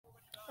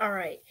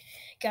Alright,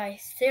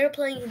 guys, they're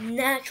playing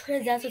natural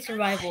disaster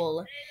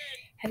survival.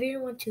 Have you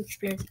ever want to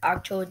experience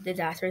actual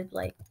disasters?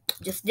 Like,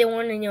 just they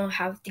want to,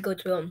 have to go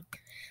through,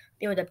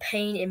 the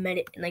pain and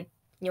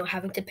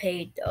having to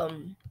pay,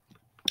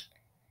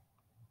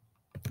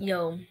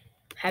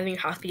 having your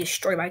house be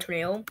destroyed by a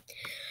tornado.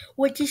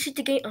 What you should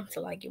the game? I'm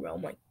so laggy, bro. Oh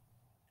my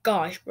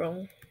gosh,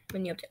 bro.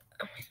 When you have to,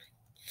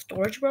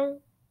 storage, bro?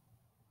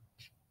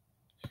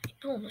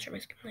 No, I'm not sure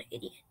I'm an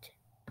idiot.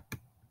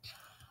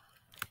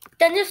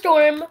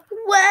 Thunderstorm!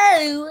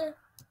 Whoa!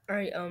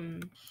 Alright,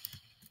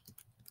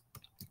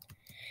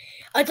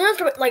 I don't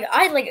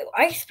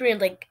I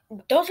experienced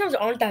those times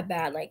aren't that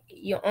bad. Oh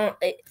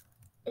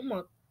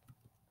my,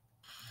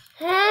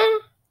 huh?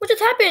 What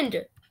just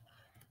happened?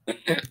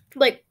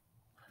 like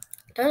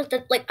I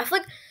feel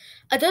like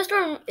a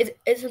thunderstorm is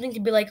something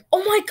to be like,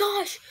 oh my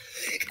gosh,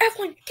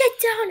 everyone get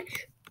down,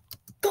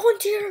 go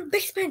into your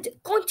basement,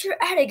 go into your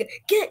attic,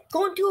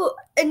 go into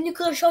a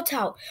nuclear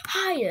shelter.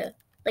 Hi,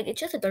 it's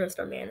just a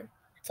thunderstorm, man.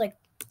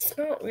 It's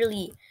not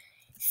really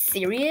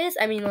serious.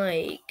 I mean,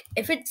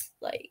 if it's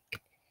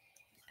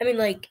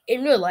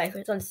in real life,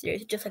 it's not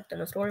serious. It's just like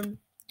thunderstorm.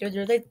 It's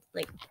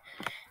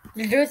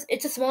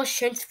a small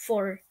chance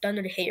for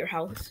thunder to hit your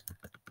house.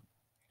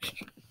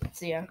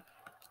 So yeah,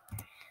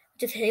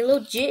 just hit a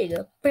little jig.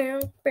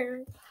 I'm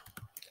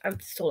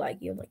so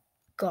laggy. Oh my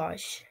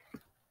gosh.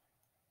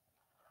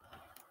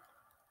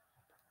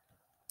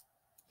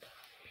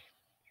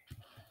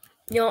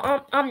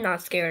 I'm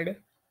not scared.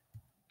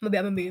 I'm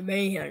gonna be a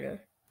man.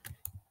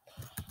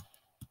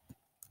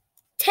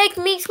 Take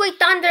me, sweet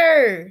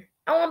thunder.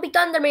 I want to be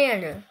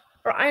Thunderman.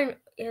 Or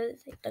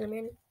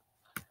Thunderman.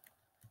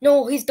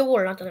 No, he's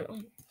Thor, not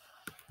Thunderman.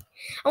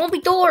 I want to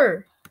be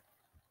Thor.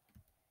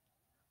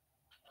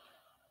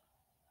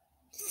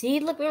 See,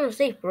 look, we're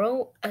safe,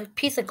 bro. A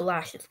piece of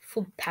glass just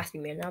flew past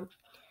me, man.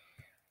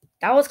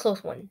 That was a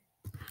close one.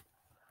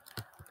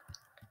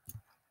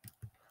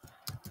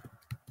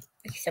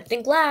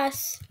 Accepting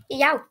glass.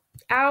 Yow.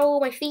 Ow,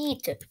 my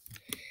feet.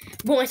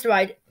 Bonus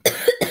ride.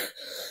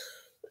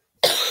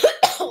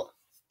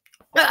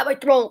 My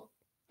throat.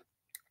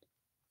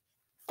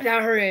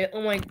 That hurted.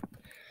 Oh my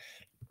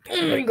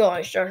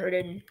gosh, that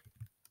hurted.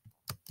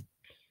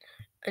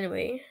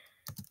 Anyway.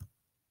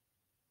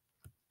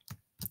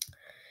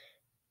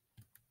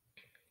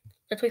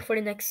 Let's wait for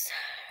the next.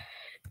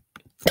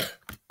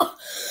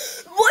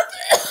 What?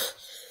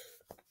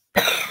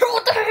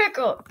 What the heck?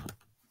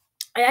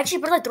 I actually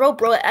burned my throat,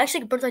 bro. I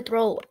actually burned my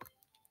throat.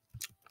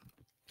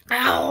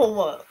 Ow!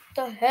 What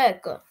the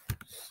heck?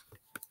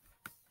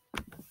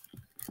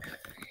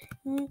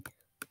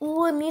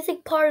 Ooh, a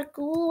music park.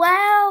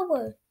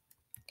 Wow!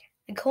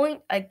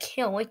 I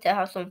can't wait to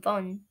have some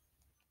fun.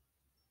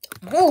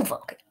 Move!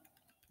 Okay.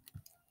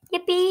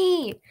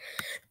 Yippee!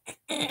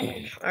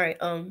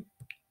 Alright, let's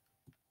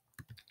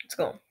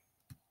go.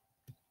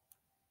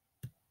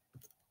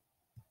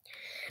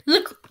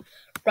 Look!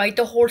 Ride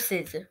the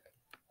horses.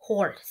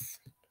 Horse.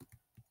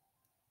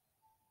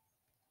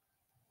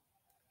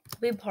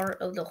 Be part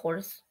of the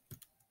horse.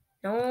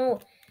 No.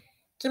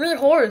 Give me the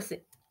horse.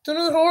 Give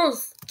me the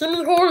horse. Give me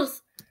the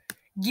horse.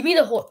 Give me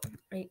the horse.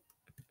 Oh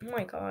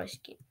my gosh.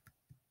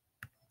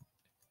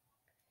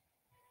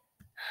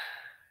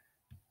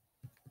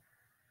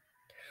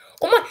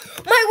 Oh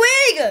my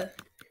wig!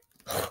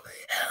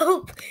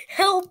 Help!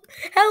 Help!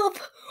 Help!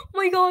 Oh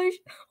my gosh!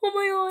 Oh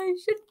my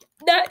gosh!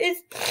 That is.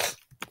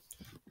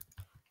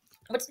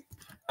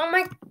 Oh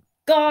my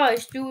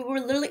gosh, dude! We're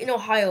literally in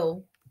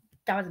Ohio.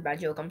 That was a bad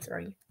joke. I'm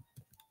sorry.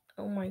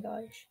 Oh my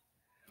gosh!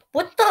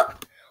 What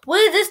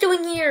is this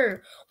doing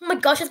here? Oh my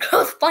gosh! This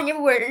girl's flying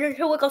everywhere, and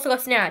her wig also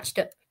got snatched.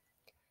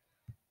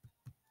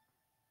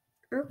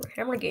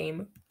 Hammer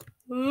game.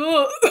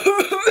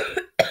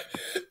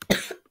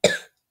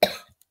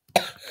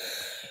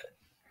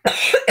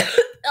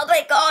 Oh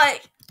my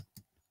gosh!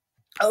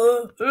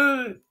 Oh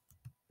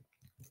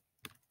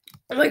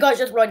my gosh!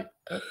 Just run!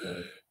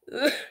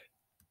 Oh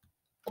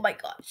my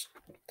gosh!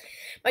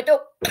 My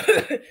throat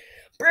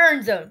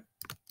burns.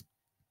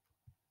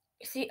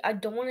 See, I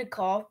don't want to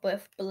cough,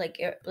 but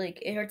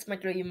it hurts my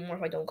throat even more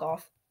if I don't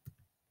cough.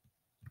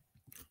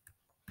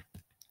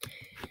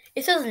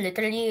 This is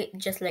literally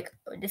just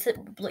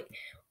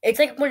it's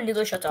like when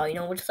nuclear shuts out.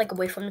 We're just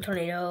away from the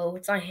tornado.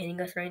 It's not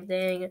hitting us or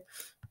anything.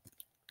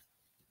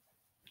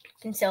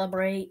 Can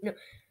celebrate.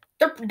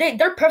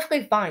 They're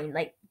perfectly fine.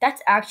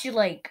 That's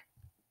actually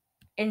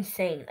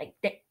insane.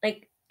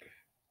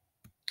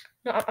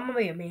 No, I'm gonna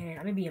be a man.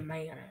 I'm gonna be a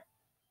man.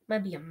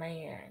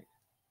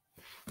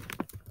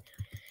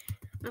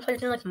 I'm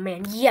fighting like a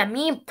man. Yeah,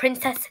 me and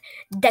Princess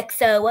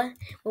Dexo.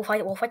 We'll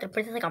fight the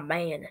princess like a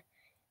man.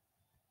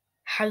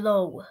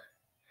 Hello.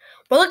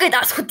 But look at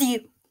that,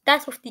 Swifty.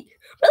 But look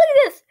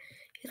at this.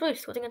 He's really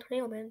sweating a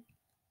tornado, man.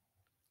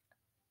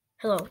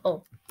 Hello.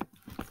 Oh.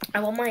 I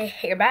want my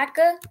hair back.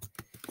 I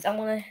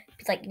wanna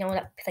it's oh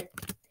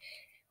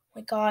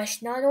my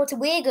gosh, now I know it's a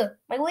wig.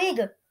 My wig.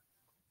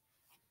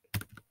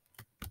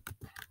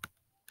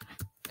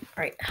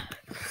 Alright.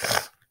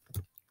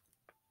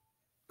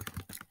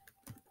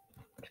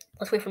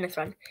 Let's wait for next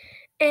round.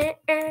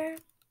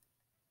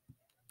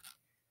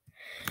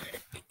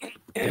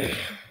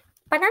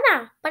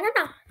 Banana,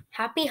 banana.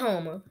 Happy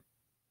home.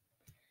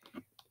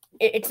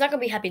 It's not gonna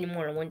be happy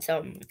anymore once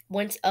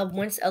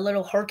a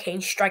little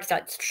hurricane strikes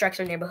our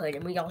neighborhood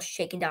and we all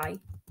shake and die.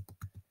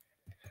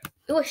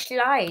 Ooh, a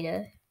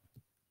slide.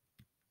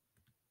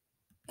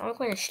 I'm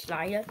going to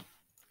slide.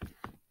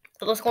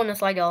 So let's go on the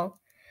slide, y'all.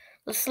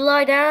 Let's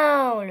slide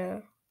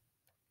down.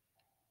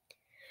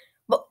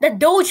 But the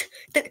Doge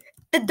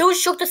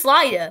shook the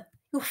slide.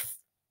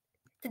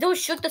 The Doge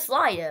shook the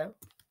slide.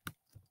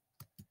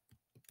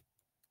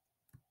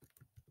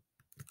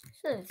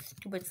 This is a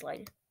stupid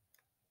slide.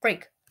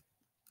 Break.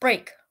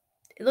 It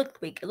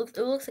looked weak. It looks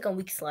like a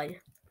weak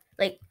slide.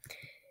 Like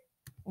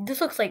this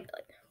looks like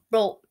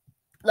bro.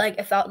 Like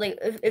if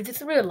this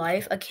is real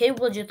life, a kid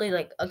will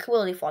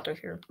legitimately fall through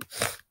here.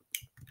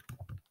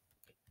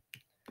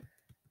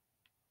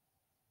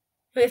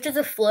 If there's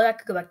a flood, I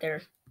could go back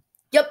there.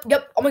 Yep.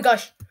 Oh my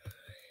gosh.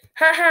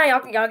 Haha,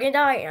 y'all gonna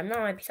die. I'm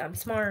not. I'm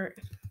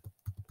smart.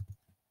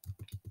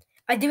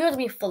 I didn't want to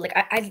be full. Like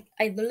I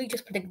literally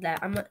just predicted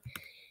that. I'm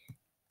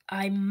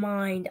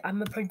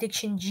a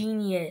prediction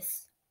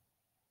genius.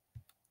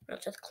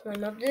 Let's just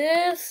climb up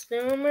this.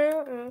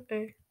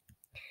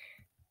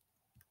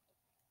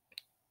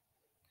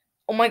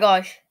 Oh my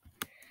gosh.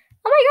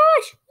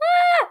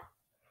 Ah!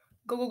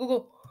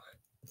 Go.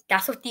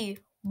 That's 50.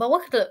 But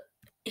look at the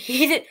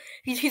he's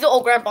an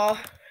old grandpa.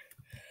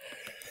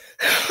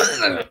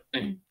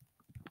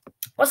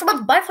 What's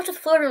about buy such a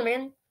flitter,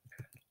 man?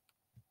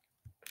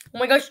 Oh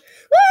my gosh.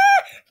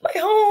 Ah! My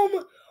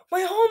home.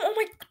 Oh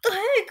my, what the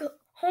heck?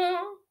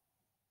 Huh?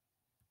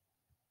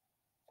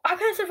 I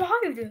could have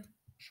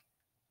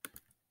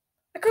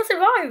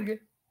survived.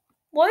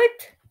 What?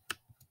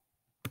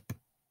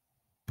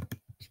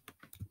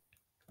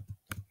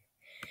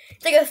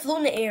 It's like I flew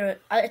in the air.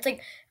 It's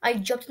like I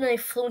jumped and then I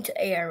flew into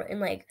air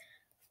and like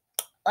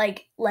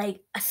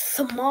a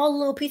small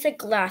little piece of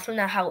glass from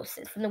the house,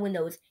 from the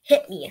windows,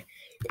 hit me,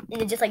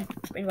 and it just like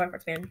spring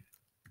backwards, man.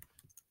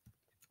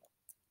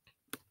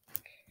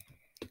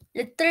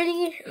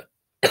 Literally.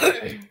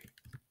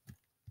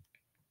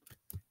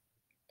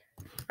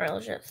 Alright,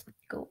 let's just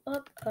go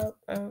up.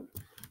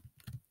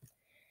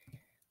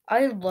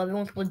 I love it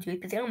when people do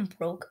it because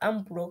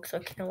I'm broke, so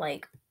I can't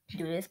like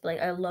do this. But like,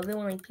 I love it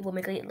when like people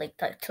make it like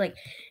to like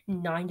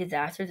 9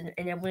 disasters, and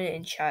everyone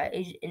in chat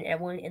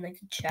the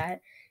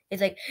chat is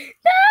like,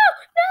 no,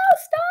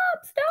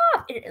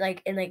 stop,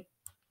 and the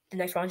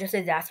next round just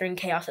disaster and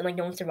chaos, and like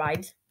no one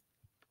survives.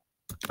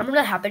 I remember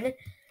that happened,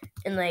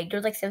 and like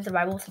there's like 7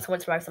 survivals, and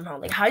someone survived somehow.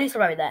 Like, how do you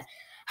survive that?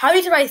 How do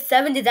you survive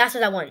 7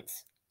 disasters at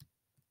once?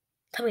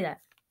 Tell me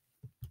that.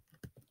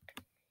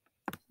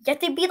 You have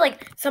to be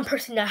like some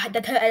person that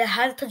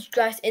has touched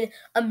grass in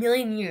a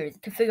million years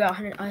to figure out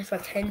how to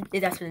survive 10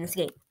 disasters in this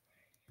game.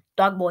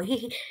 Dog boy.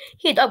 He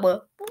a dog boy.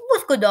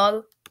 What's good,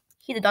 dog?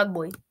 He's a dog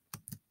boy.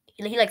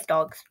 He likes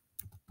dogs.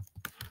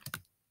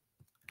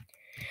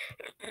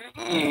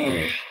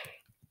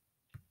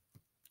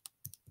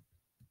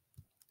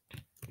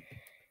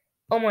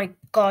 Oh my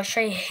gosh,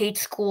 I hate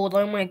school.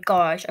 Oh my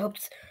gosh. I hope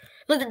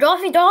look, the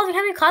dolphin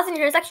having class in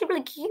here. It's actually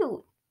really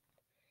cute.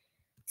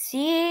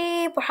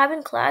 See, we're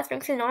having class.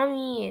 Thanks to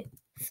Nami.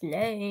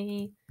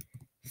 Slay.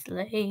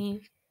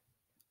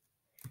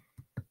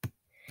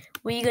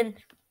 We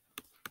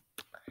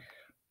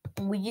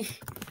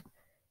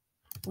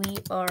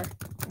are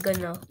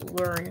gonna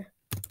learn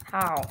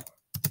how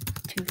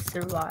to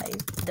survive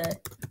the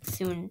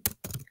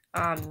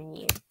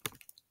tsunami.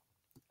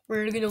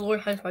 We're gonna learn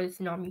how to survive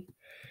the tsunami.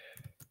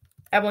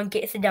 Everyone,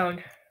 sit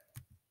down.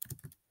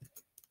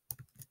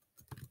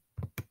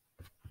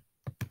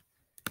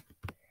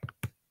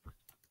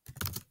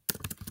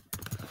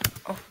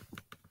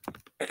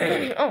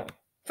 Oh.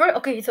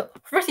 Okay, so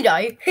first you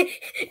die.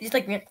 Just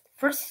like me.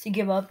 First you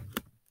give up.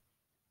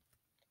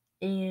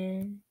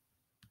 And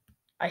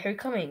I hear it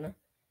coming.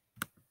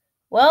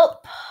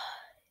 Well,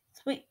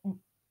 sweet.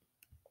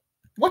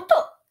 What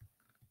the?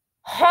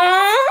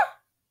 Huh?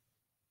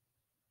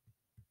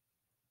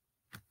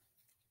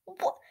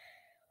 What?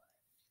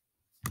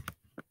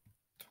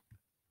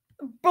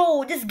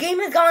 Bro, this game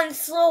has gotten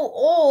so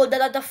old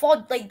that the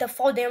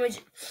fall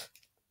damage.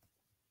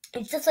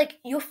 It's just like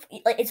you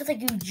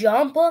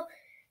jump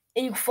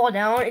and you fall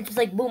down. It's just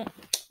like boom.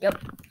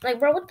 Yep. Like,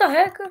 bro, what the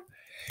heck?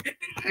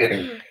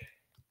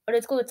 But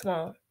let's go with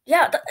tomorrow.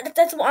 Yeah,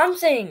 that's what I'm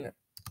saying.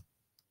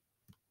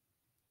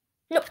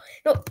 No.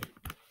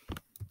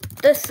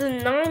 The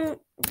tsunami.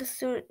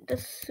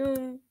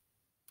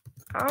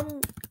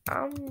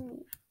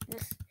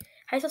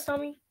 How you spell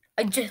tsunami?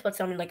 I just spelled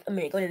tsunami like a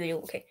minute ago in the video.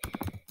 Okay.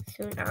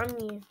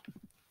 Tsunami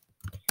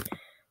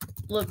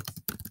looks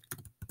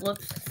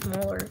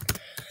smaller.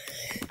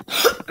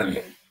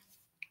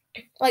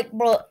 Like,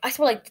 bro, I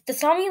swear, like, the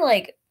tsunami,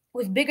 like,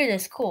 was bigger than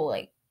school.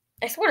 Like,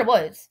 I swear it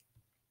was.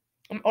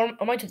 Or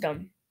am I just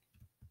dumb?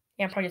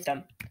 Yeah, I'm probably just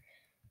dumb.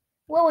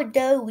 Whoa, a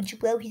Doge.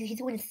 Well, he's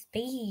going to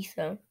space,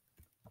 so.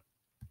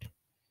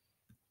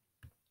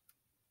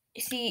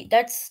 See,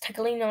 that's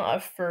technically not a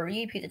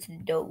furry because it's a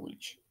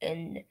doge,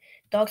 and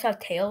dogs have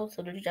tails,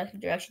 so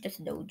they're actually just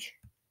a doge.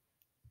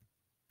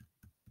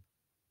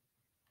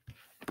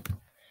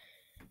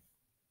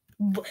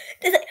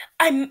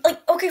 I'm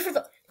like okay for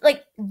the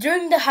like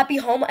during the happy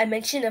home I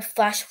mentioned a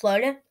flash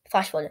flood.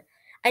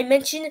 I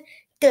mentioned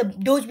the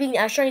those being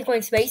astronauts going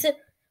to space.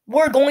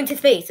 We're going to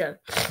space.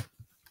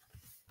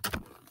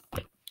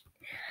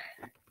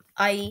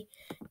 I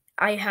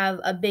I have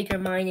a bigger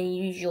mind than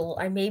usual.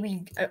 I may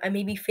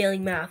be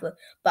failing math,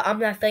 but I'm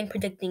not failing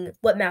predicting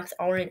what maths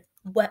aren't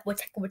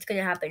what's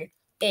gonna happen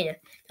in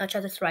not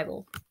just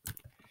survival.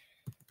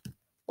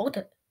 What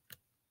the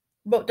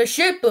bro the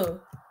ship?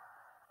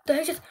 The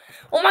heck just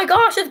oh my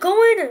gosh it's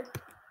going.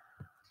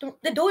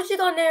 The doge is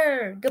on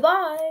there.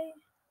 Goodbye.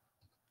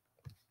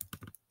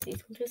 See,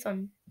 it's going to the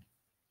sun.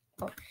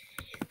 Oh.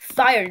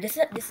 Fire. This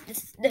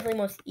is definitely the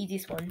most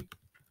easiest one.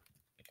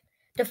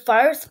 The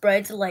fire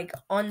spreads like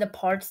on the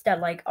parts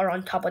that like are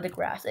on top of the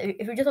grass.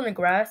 If you're just on the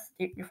grass,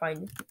 you're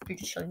fine. You're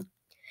just chilling.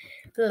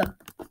 Ugh.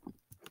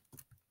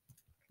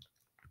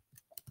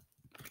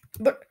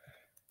 But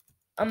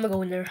I'm gonna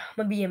go in there. I'm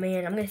gonna be a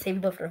man. I'm gonna save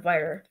people from the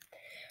fire.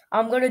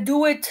 I'm gonna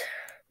do it.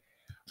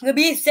 I'm gonna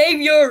be a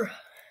savior.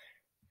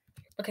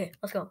 Okay,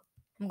 let's go.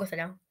 I'm gonna sit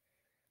down.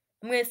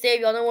 I'm gonna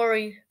save y'all. Don't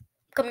worry.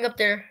 I'm coming up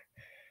there.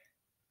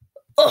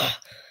 Ugh.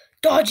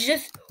 Dodge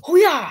this.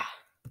 Hoo-yah!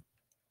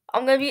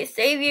 I'm gonna be a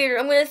savior.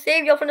 I'm gonna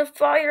save y'all from the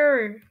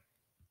fire.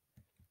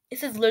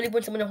 This is literally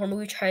when someone in a horror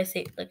movie tries to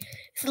save. Like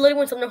this is literally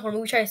when someone in a horror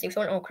movie tries to save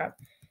someone. Oh crap!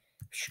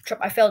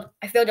 I failed.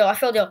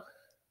 Y'all.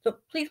 So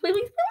please.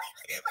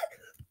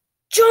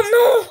 Jump!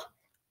 No!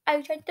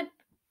 I tried to.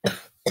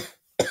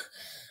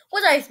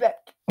 What did I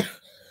expect?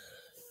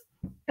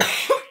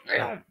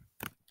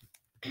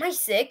 Am I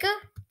sick?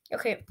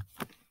 Okay.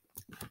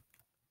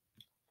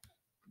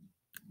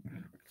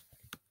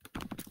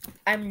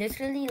 I'm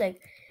literally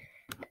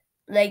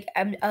like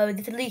I'm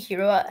literally a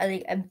hero.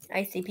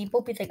 I see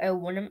people because like I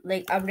want them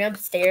like I ran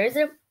upstairs.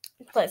 So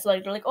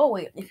like they're like, oh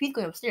wait, if he's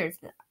going upstairs,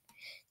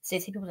 say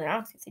people in the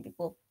house, say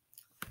people.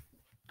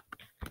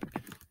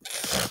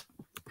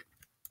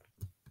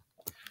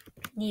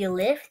 Need a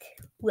lift?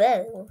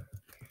 Well,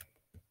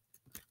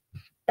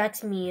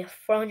 that's me.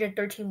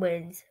 413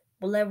 wins.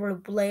 Will I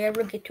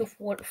ever get to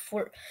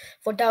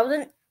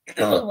 4,000?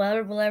 Will I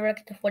ever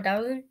get to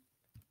 4,000?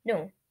 No,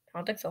 I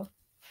don't think so.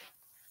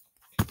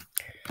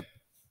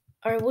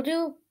 All right, we'll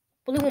do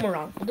one more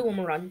round. We'll do one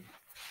more run.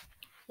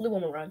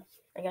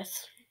 I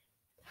guess.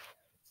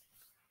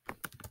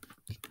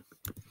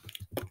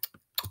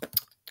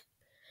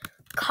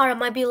 Cara,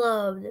 my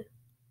beloved.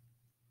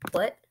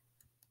 What?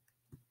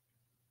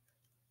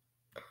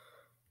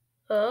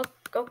 Oh,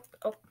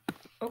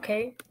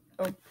 okay.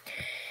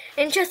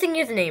 Interesting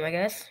username, I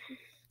guess.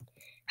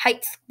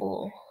 High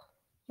school.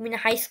 You mean a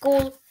high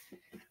school?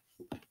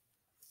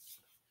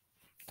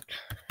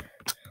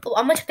 Oh,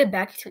 I'm gonna check the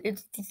back.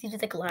 It's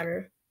just like a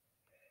ladder.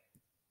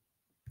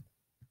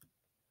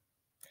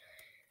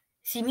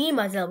 See, me and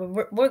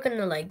Mazel, we're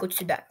gonna like go to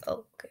the back.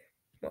 Oh, okay.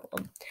 No,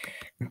 I'm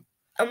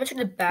gonna check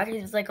the back.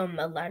 It's like on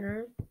a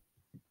ladder.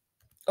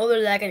 Over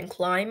there, I can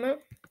climb.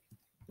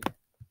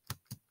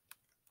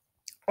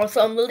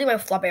 Also, I'm literally my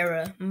flop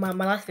era. My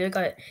last video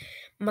got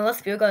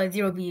like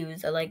 0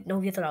 views. Like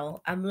no views at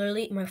all. I'm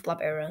literally in my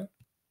flop era.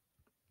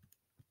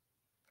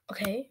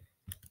 Okay,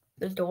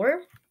 the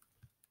door.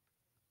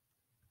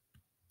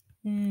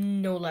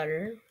 No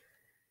ladder.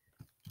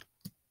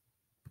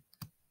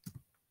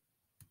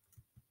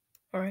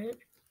 All right.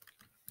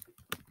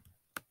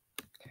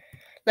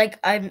 Like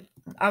I'm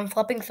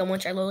flopping so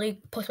much. I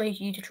literally post my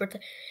YouTube short.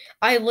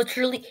 I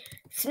literally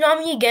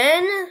tsunami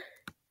again.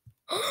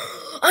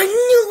 I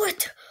knew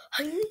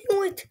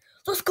it.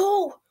 Let's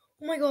go.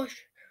 Oh my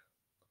gosh.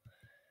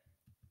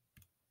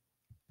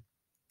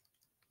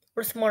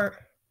 We're smart.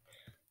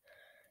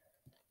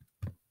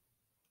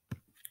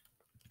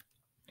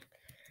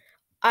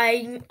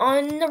 I'm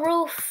on the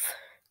roof.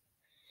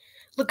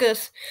 Look at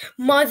us.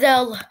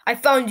 Mazel, I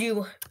found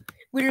you.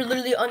 We're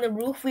literally on the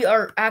roof. We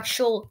are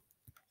actual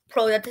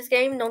pros at this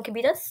game. No one can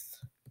beat us.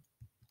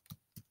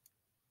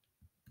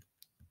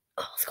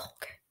 Oh, let's go.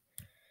 Okay.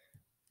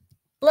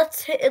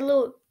 Let's hit a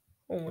little.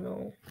 Oh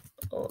no.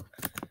 Oh.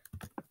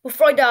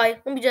 Before I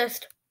die, let me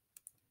just.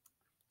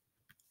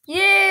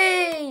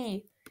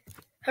 Yay!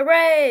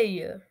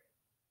 Hooray!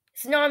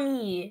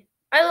 Tsunami!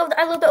 I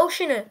love the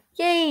ocean!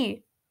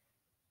 Yay!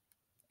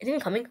 Is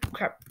it coming?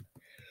 Crap.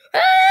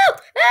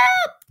 Help!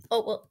 Help!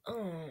 Oh well.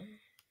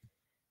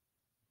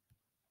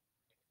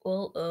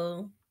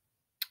 Well.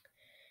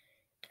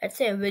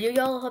 That's it, video,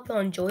 y'all. Hope y'all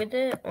enjoyed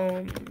it.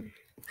 I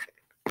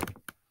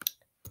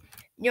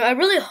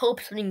really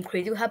hope something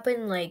crazy will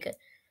happen. Like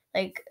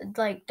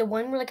the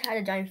one where like had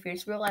a giant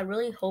Ferris wheel. I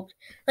really hoped.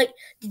 Like,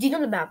 did you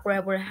know the map where I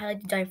had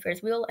like, the giant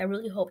Ferris wheel? I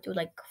really hoped it would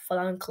like fall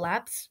down and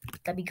collapse.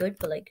 That'd be good,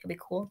 but like it'd be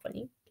cool and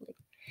funny.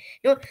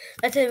 Like,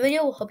 that's it,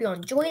 video. Hope y'all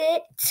enjoyed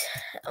it.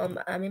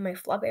 I'm in my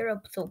flop era,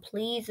 so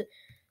please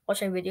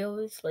watch my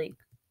videos. Like,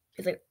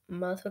 it's like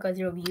motherfucker got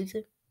 0 views.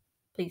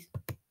 Please.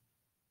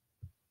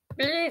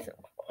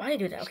 Why did I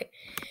do that? Okay.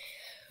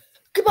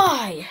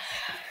 Goodbye.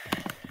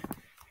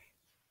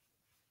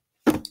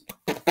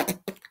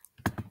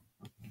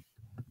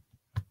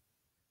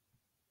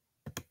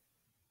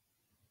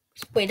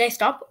 Wait, did I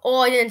stop? Oh,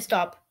 I didn't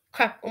stop.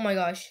 Crap. Oh my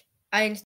gosh. I didn't